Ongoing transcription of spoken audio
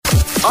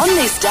On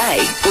This Day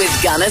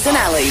with Gunners and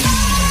Ali.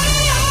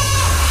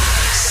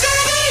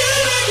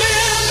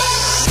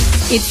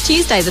 It's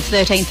Tuesday the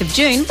 13th of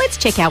June. Let's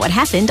check out what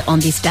happened on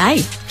this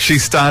day. She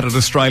started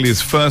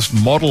Australia's first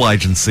model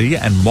agency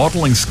and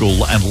modelling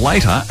school and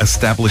later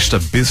established a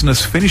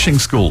business finishing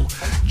school.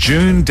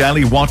 June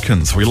Daly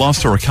Watkins. We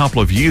lost her a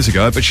couple of years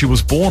ago, but she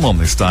was born on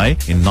this day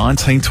in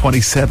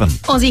 1927.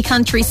 Aussie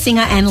country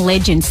singer and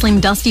legend Slim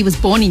Dusty was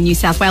born in New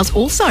South Wales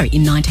also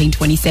in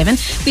 1927.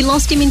 We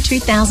lost him in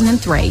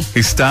 2003.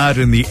 He starred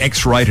in the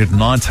X-rated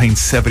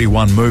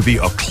 1971 movie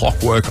A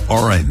Clockwork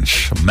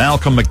Orange.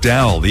 Malcolm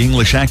McDowell, the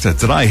English actor,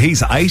 today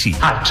he's 80.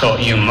 I've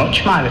taught you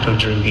much, my little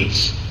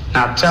droogies.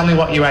 Now tell me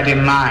what you had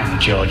in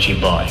mind, Georgie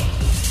boy.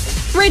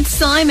 Red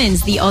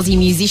Simons, the Aussie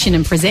musician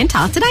and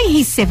presenter, today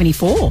he's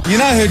 74. You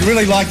know who'd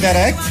really like that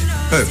act?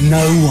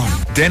 No one.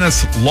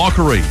 Dennis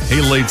Lockery,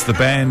 he leads the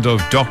band of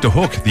Dr.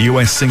 Hook, the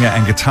US singer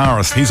and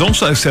guitarist. He's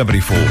also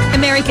 74.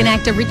 American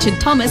actor Richard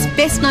Thomas,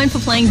 best known for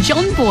playing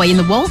John Boy in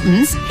The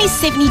Waltons, he's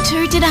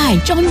 72 today.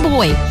 John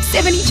Boy,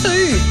 72.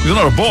 He's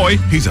not a boy,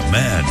 he's a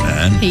man.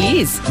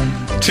 He is.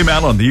 Tim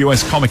Allen, the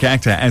US comic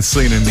actor, as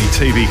seen in the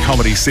TV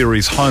comedy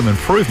series Home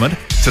Improvement.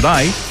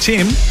 Today,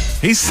 Tim,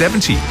 he's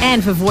 70.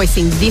 And for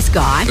voicing this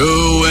guy,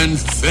 to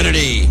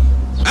infinity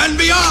and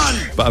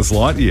beyond. Buzz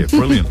Lightyear,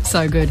 brilliant.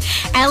 so good.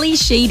 Ali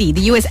Sheedy,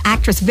 the US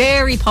actress,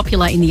 very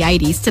popular in the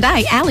 80s.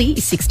 Today, Ali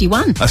is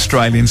 61.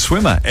 Australian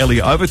swimmer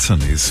Ellie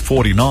Overton is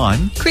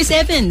 49. Chris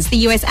Evans, the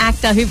US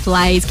actor who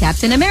plays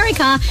Captain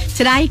America.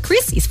 Today,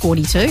 Chris is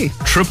 42.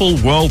 Triple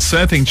world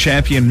surfing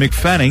champion Mick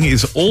Fanning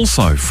is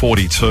also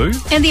 42.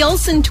 And the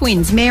Olsen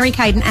twins, Mary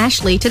Kate and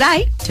Ashley,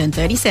 today turn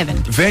 37.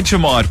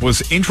 Vegemite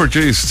was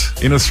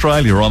introduced in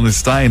Australia on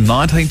this day in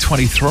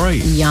 1923.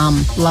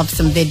 Yum. Love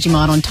some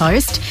Vegemite on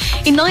toast.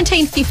 In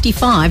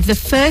 1955, the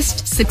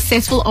first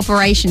successful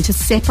operation to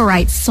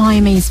separate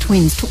Siamese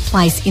twins took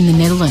place in the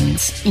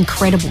Netherlands.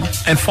 Incredible.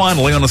 And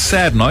finally, on a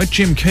sad note,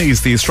 Jim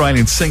Keys, the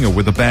Australian singer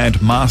with the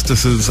band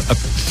Masters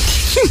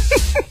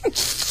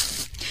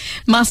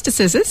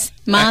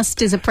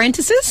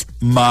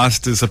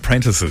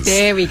Apprentices.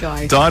 There we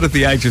go. Died at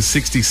the age of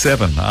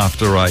 67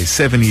 after a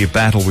 7-year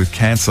battle with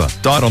cancer.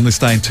 Died on this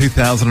day in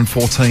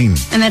 2014.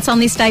 And that's on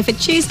this day for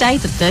Tuesday,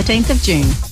 the 13th of June.